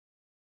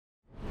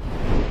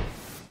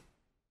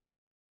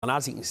And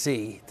as you can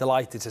see,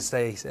 delighted to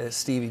say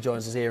Stevie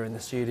joins us here in the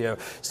studio.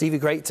 Stevie,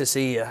 great to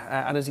see you.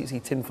 And as you can see,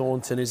 Tim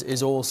Thornton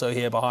is also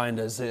here behind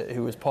us,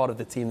 who was part of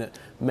the team that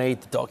made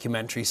the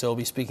documentary, so I'll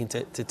be speaking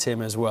to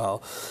Tim as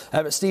well.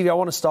 But Stevie, I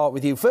want to start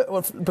with you.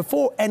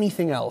 Before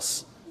anything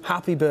else,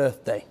 happy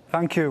birthday.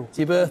 Thank you. It's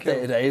your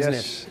birthday today, isn't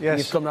it? Yes.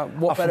 You've come out,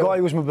 I forgot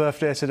it was my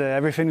birthday today.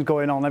 Everything's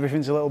going on,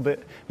 everything's a little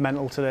bit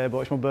mental today, but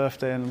it's my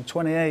birthday and I'm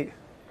 28.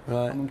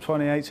 Right. I'm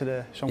 28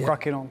 today, so I'm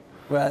cracking on.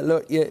 Well,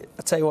 look, I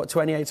tell you what,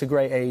 28's a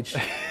great age,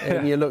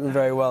 and you're looking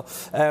very well.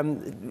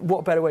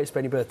 What better way to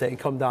spend your birthday and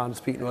come down and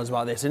speak to us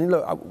about this? And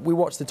look, we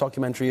watched the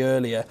documentary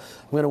earlier.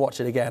 I'm going to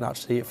watch it again,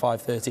 actually, at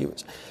 5:30. It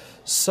was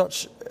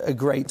such a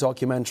great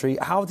documentary.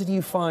 How did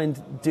you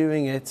find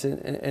doing it,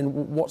 and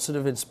what sort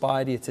of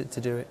inspired you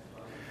to do it?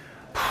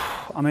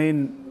 I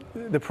mean,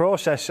 the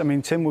process,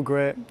 Tim were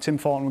great, Tim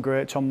Thornton were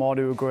great, Tom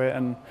Mordy were great,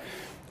 and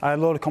I had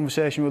a lot of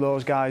conversation with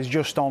those guys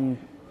just on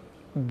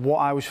what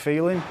I was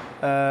feeling,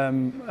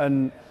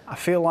 and I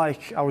feel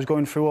like I was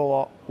going through a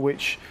lot,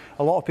 which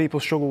a lot of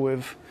people struggle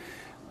with,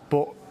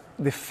 but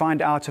they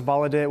find it hard to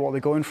validate what they're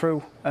going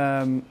through,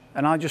 and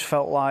I just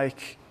felt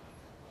like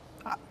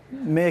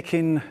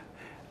making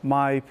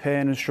my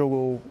pain and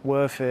struggle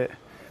worth it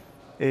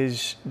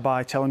is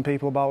by telling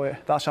people about it.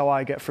 That's how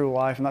I get through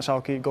life, and that's how I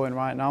keep going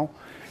right now.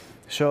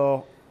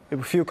 So there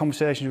were a few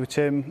conversations with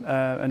Tim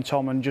and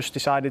Tom, and just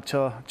decided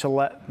to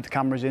let the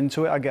cameras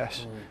into it, I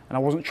guess. And I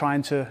wasn't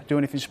trying to do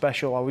anything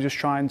special. I was just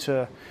trying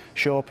to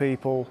show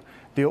people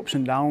the ups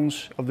and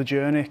downs of the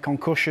journey.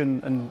 Concussion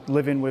and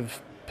living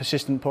with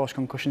persistent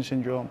post-concussion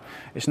syndrome,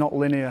 it's not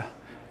linear.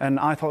 And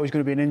I thought it was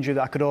going to be an injury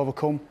that I could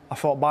overcome. I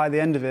thought by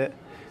the end of it,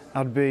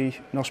 I'd be,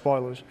 no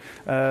spoilers,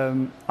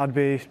 I'd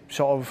be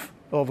sort of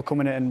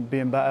overcoming it and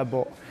being better,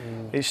 but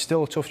it's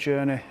still a tough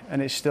journey,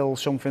 and it's still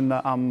something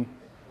that I'm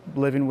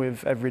living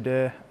with every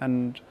day,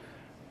 and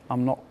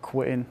I'm not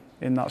quitting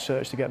in that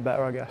search to get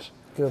better, I guess.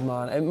 Good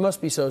man. It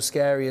must be so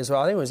scary as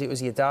well. I think it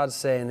was your dad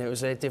saying it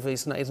was different.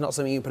 It's not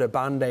something you put a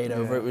band-aid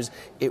over.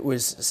 It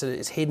was so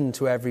it's hidden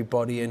to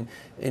everybody,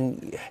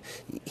 and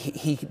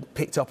he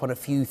picked up on a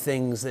few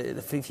things,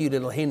 a few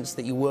little hints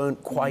that you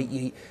weren't quite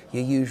your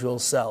usual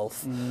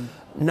self.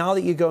 Now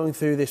that you're going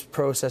through this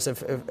process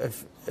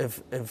of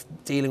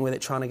dealing with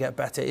it, trying to get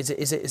better, is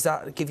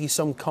that give you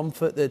some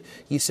comfort that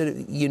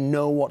you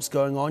know what's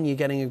going on? You're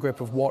getting a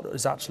grip of what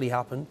has actually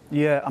happened?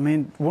 Yeah, I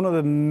mean, one of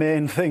the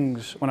main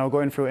things when I was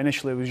going through it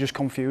initially was just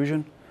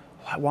confusion.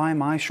 Like, why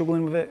am I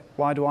struggling with it?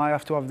 Why do I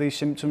have to have these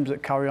symptoms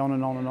that carry on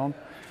and on and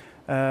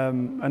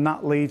on? And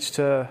that leads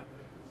to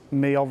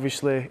me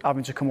obviously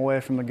having to come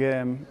away from the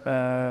game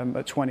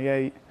at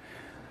 28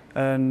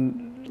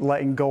 and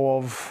letting go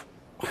of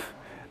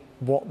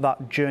what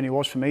that journey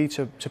was for me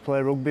to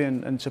play rugby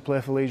and to play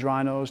for Leeds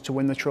Rhinos, to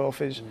win the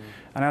trophies.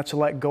 And I had to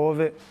let go of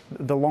it.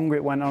 The longer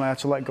it went on, I had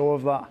to let go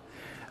of that.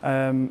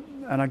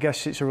 And I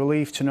guess it's a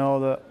relief to know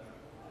that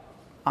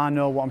I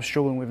know what I'm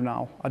struggling with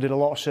now. I did a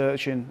lot of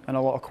searching and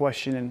a lot of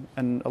questioning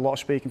and a lot of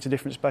speaking to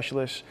different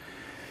specialists.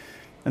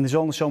 And there's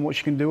only so much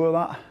you can do with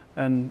that.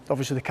 And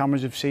obviously the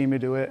cameras have seen me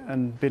do it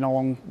and been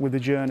along with the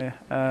journey.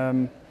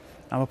 I'm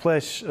a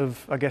place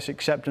of, I guess,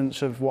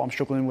 acceptance of what I'm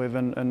struggling with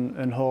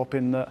and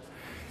hoping that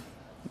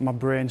my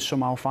brain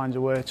somehow finds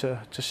a way to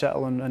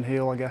settle and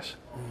heal, I guess.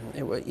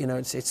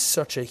 It's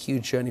such a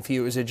huge journey for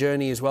you. It was a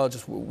journey as well,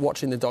 just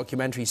watching the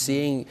documentary,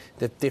 seeing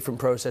the different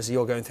processes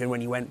you're going through.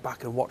 When you went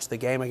back and watched the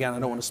game again, I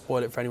don't want to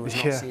spoil it for anyone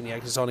who's not seen it,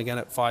 because it's on again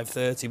at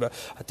 5:30, but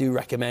I do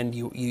recommend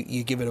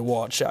you give it a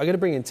watch. I'm going to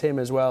bring in Tim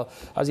as well.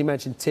 As you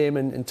mentioned, Tim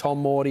and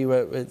Tom Mordy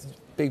were a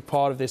big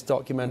part of this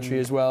documentary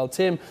as well.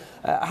 Tim,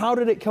 how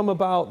did it come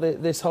about,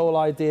 this whole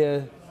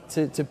idea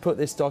to put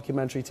this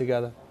documentary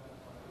together?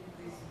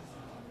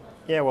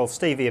 Yeah, well,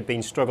 Stevie had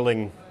been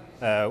struggling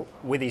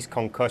with his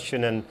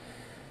concussion, and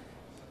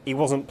he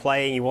wasn't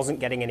playing, he wasn't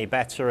getting any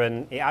better,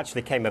 and it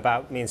actually came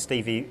about, me and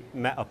Stevie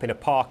met up in a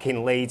park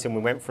in Leeds and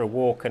we went for a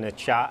walk and a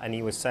chat, and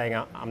he was saying,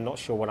 I'm not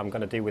sure what I'm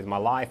going to do with my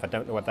life, I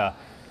don't know whether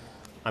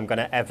I'm going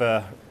to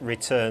ever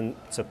return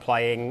to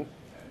playing.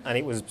 And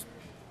it was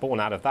born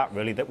out of that,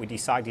 really, that we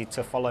decided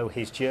to follow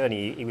his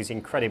journey. He was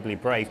incredibly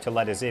brave to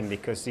let us in,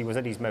 because he was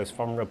at his most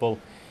vulnerable.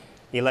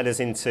 He led us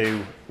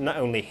into not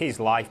only his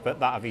life, but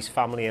that of his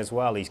family as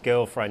well, his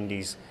girlfriend,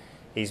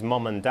 his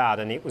mum and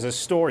dad. And it was a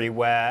story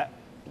where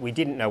we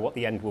didn't know what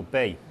the end would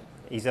be.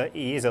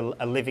 He is a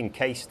living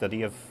case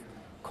study of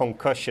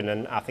concussion,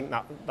 and I think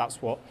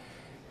that's what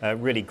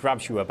really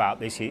grabs you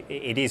about this.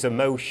 It is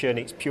emotion,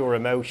 it's pure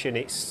emotion,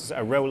 it's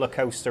a roller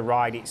coaster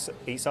ride,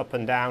 it's up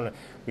and down.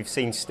 We've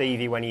seen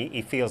Stevie when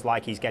he feels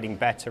like he's getting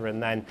better,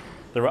 and then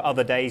there are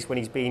other days when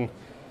he's been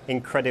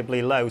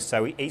incredibly low.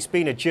 So it's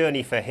been a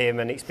journey for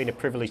him, and it's been a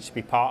privilege to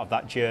be part of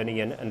that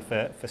journey, and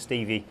for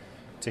Stevie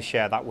to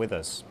share that with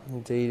us.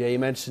 Indeed, you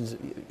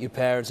mentioned your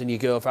parents and your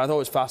girlfriend. I thought it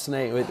was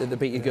fascinating with the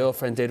bit your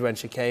girlfriend did when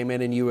she came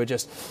in and you were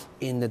just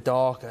in the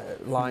dark,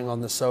 lying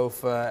on the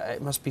sofa.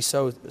 It must be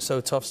so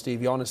tough,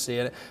 Stevie,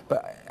 honestly.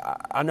 But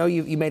I know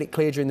you made it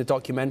clear during the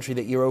documentary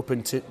that you're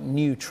open to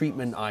new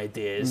treatment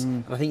ideas.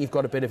 And I think you've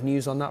got a bit of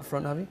news on that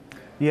front, have you?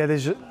 Yeah,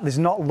 there's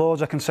not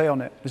loads I can say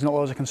on it.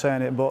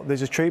 But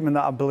there's a treatment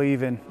that I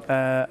believe in,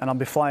 and I'll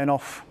be flying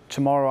off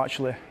tomorrow.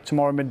 Actually,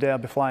 tomorrow midday I'll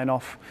be flying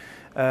off.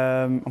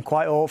 I'm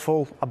quite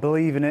hopeful. I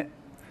believe in it,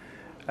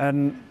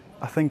 and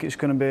I think it's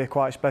going to be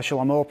quite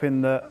special. I'm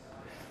hoping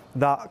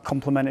that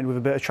complemented with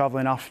a bit of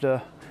travelling after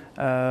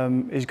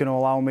is going to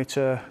allow me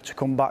to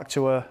come back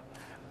to a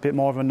bit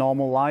more of a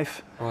normal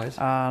life. Right.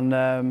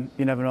 And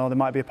you never know, there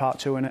might be a part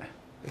 2 in it.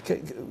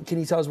 Can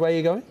you tell us where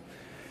you're going?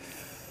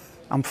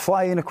 I'm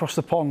flying across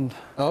the pond,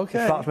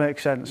 okay. If that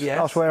makes sense. Yes,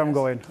 that's where I'm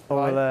going,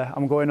 over there.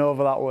 I'm going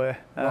over that way,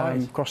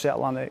 right. across the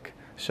Atlantic.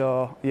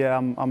 So yeah,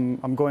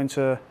 I'm going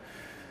to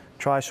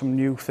try some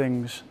new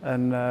things,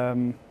 and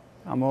I'm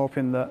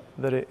hoping that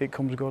it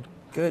comes good.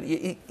 Good.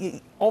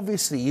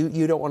 Obviously,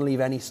 you don't want to leave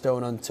any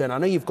stone unturned. I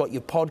know you've got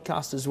your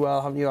podcast as well,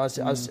 haven't you? I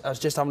was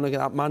just having a look at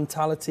that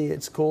Mentality,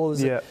 it's called.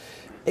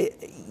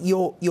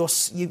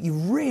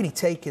 You've really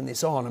taken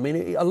this on. I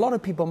mean, a lot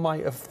of people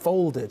might have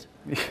folded,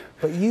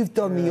 but you've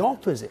done the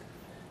opposite.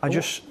 I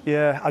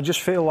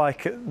just feel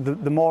like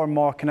the more and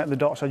more I connect the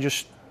dots,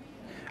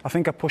 I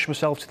think I push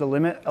myself to the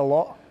limit a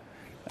lot,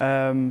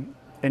 and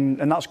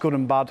that's good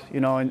and bad, you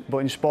know. But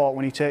in sport,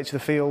 when you take it to the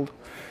field,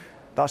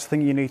 that's the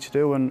thing you need to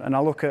do. And I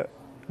look at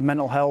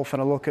mental health,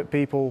 and I look at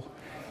people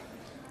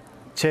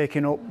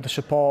taking up the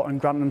support and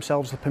granting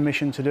themselves the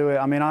permission to do it.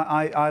 I mean,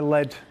 I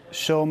led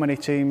so many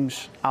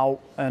teams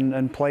out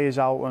and players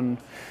out, and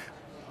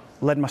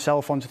led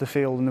myself onto the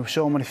field, and there were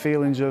so many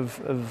feelings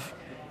of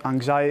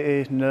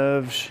anxiety,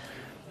 nerves,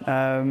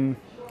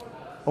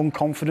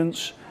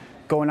 unconfidence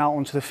going out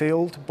onto the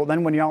field. But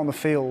then when you're out on the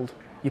field,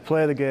 you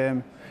play the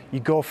game, you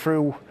go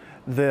through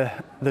the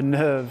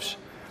nerves,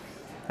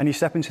 and you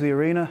step into the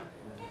arena.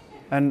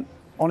 And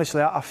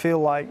honestly, I feel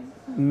like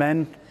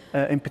men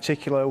in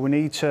particular, we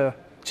need to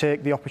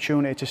take the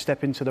opportunity to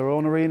step into their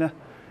own arena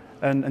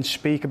and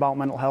speak about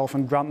mental health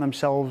and grant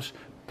themselves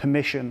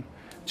permission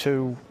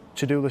to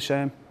do the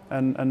same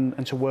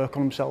and to work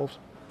on themselves.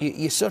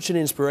 You're such an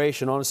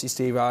inspiration, honestly,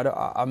 Steve.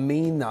 I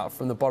mean that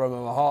from the bottom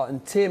of my heart.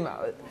 And Tim,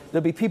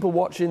 there'll be people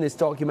watching this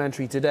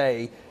documentary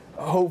today,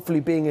 hopefully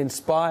being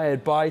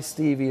inspired by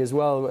Stevie as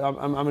well.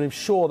 I'm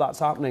sure that's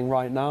happening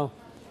right now.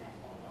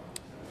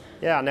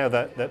 Yeah, I know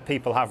that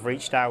people have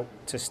reached out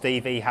to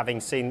Stevie, having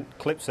seen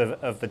clips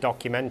of the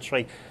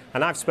documentary.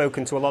 And I've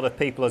spoken to a lot of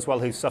people as well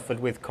who suffered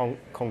with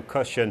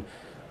concussion.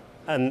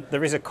 And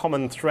there is a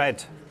common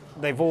thread.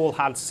 They've all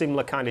had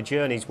similar kind of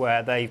journeys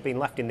where they've been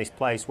left in this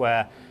place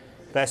where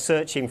they're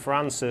searching for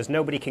answers.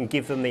 Nobody can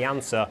give them the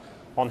answer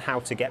on how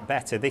to get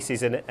better. This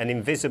is an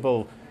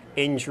invisible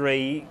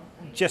injury.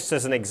 Just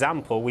as an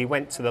example, we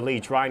went to the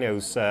Leeds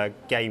Rhinos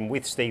game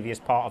with Stevie as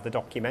part of the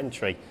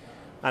documentary.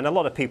 And a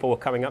lot of people were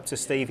coming up to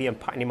Stevie and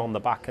patting him on the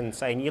back and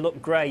saying, "You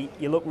look great,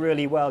 you look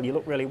really well, you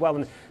look really well."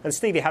 And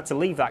Stevie had to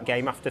leave that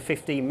game after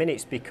 15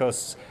 minutes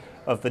because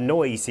of the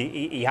noise.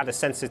 He had a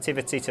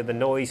sensitivity to the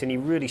noise, and he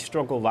really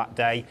struggled that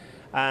day.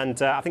 And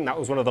I think that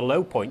was one of the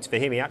low points for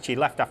him. He actually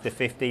left after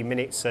 15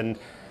 minutes, and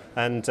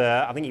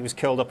I think he was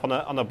curled up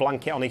on a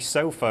blanket on his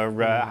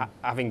sofa,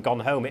 having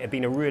gone home. It had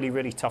been a really,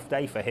 really tough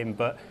day for him.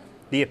 But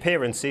the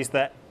appearance is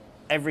that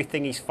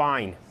everything is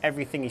fine.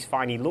 Everything is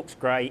fine. He looks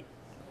great.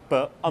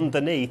 But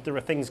underneath, there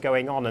are things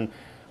going on,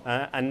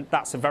 and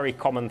that's a very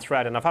common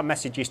thread. And I've had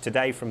messages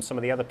today from some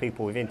of the other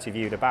people we've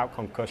interviewed about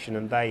concussion,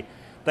 and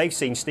they've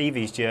seen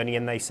Stevie's journey,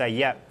 and they say,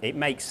 yeah, it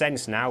makes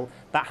sense now.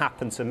 That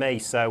happened to me.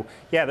 So,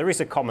 yeah, there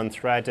is a common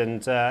thread,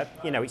 and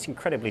it's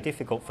incredibly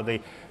difficult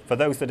for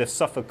those that have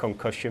suffered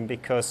concussion,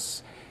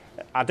 because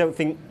I don't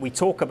think we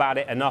talk about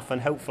it enough,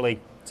 and hopefully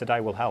today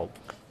will help.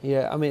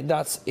 Yeah, I mean,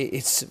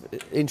 it's an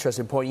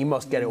interesting point. You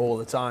must get it all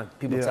the time.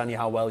 People telling you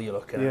how well you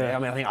look. I mean,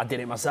 I think I did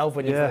it myself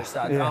when you first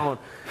started down.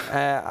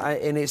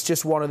 And it's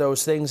just one of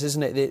those things,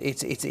 isn't it?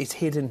 It's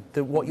hidden.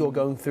 That what you're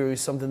going through is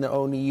something that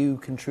only you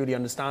can truly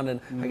understand, and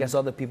I guess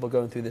other people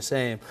going through the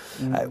same.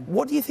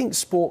 What do you think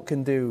sport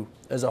can do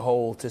as a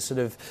whole to sort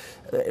of,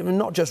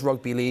 not just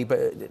rugby league,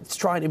 but to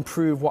try and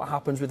improve what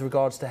happens with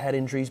regards to head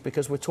injuries?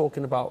 Because we're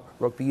talking about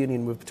rugby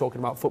union, we're talking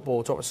about football,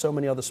 we're talking about so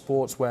many other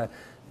sports where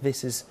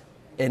this is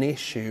an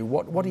issue.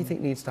 What do you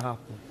think needs to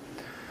happen?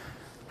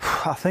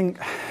 I think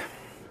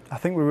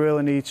we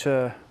really need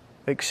to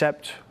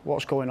accept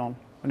what's going on.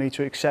 We need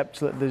to accept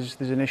that there's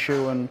an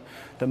issue, and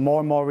that more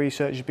and more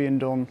research is being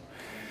done,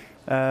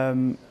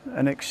 and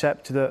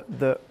accept that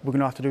we're going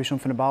to have to do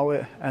something about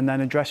it and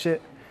then address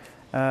it.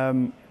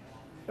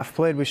 I've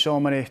played with so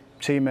many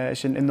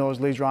teammates in those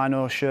Leeds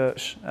Rhinos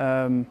shirts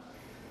that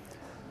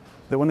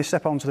when they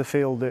step onto the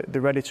field,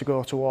 they're ready to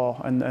go to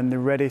war, and they're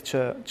ready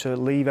to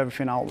leave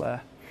everything out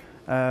there.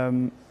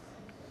 And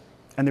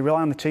they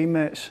rely on the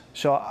teammates.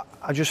 So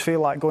I just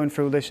feel like going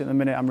through this at the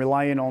minute, I'm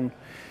relying on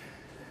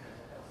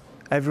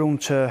everyone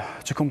to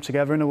come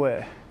together in a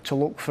way, to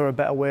look for a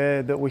better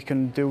way that we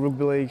can do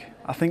rugby league.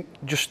 I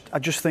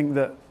just think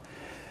that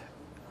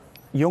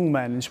young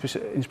men in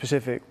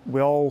specific,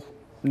 we all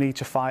need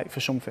to fight for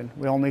something.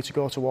 We all need to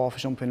go to war for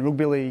something.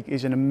 Rugby league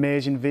is an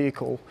amazing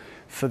vehicle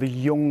for the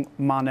young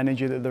man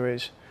energy that there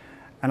is.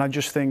 And I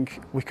just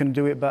think we can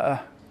do it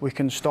better. We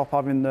can stop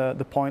having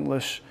the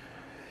pointless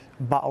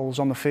battles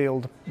on the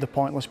field, the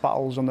pointless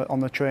battles on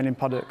the training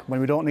paddock,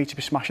 when we don't need to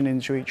be smashing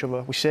into each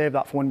other. We save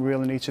that for when we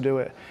really need to do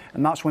it.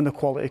 And that's when the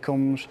quality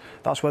comes,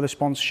 that's where the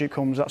sponsorship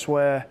comes, that's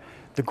where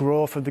the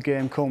growth of the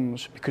game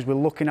comes, because we're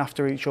looking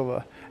after each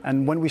other.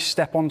 And when we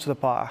step onto the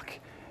park,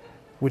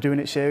 we're doing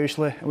it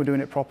seriously and we're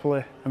doing it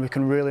properly, and we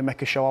can really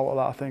make a show out of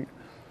that, I think.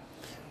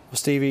 Well,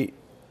 Stevie,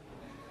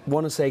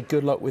 want to say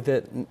good luck with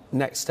the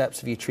next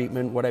steps of your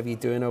treatment, whatever you're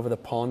doing over the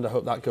pond. I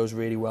hope that goes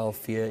really well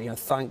for you. You know,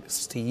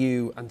 thanks to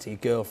you and to your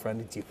girlfriend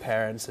and to your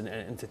parents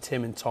and to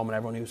Tim and Tom and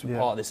everyone who's been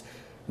part of this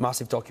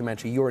massive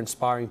documentary. You're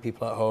inspiring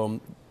people at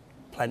home.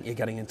 Plenty are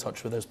getting in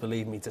touch with us,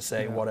 believe me, to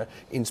say what an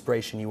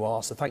inspiration you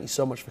are. So thank you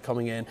so much for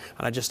coming in. And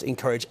I just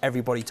encourage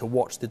everybody to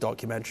watch the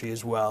documentary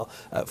as well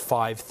at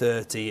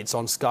 5:30. It's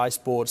on Sky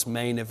Sports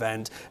main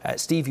event.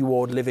 Stevie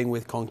Ward, Living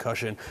With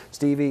Concussion.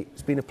 Stevie,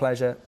 it's been a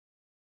pleasure.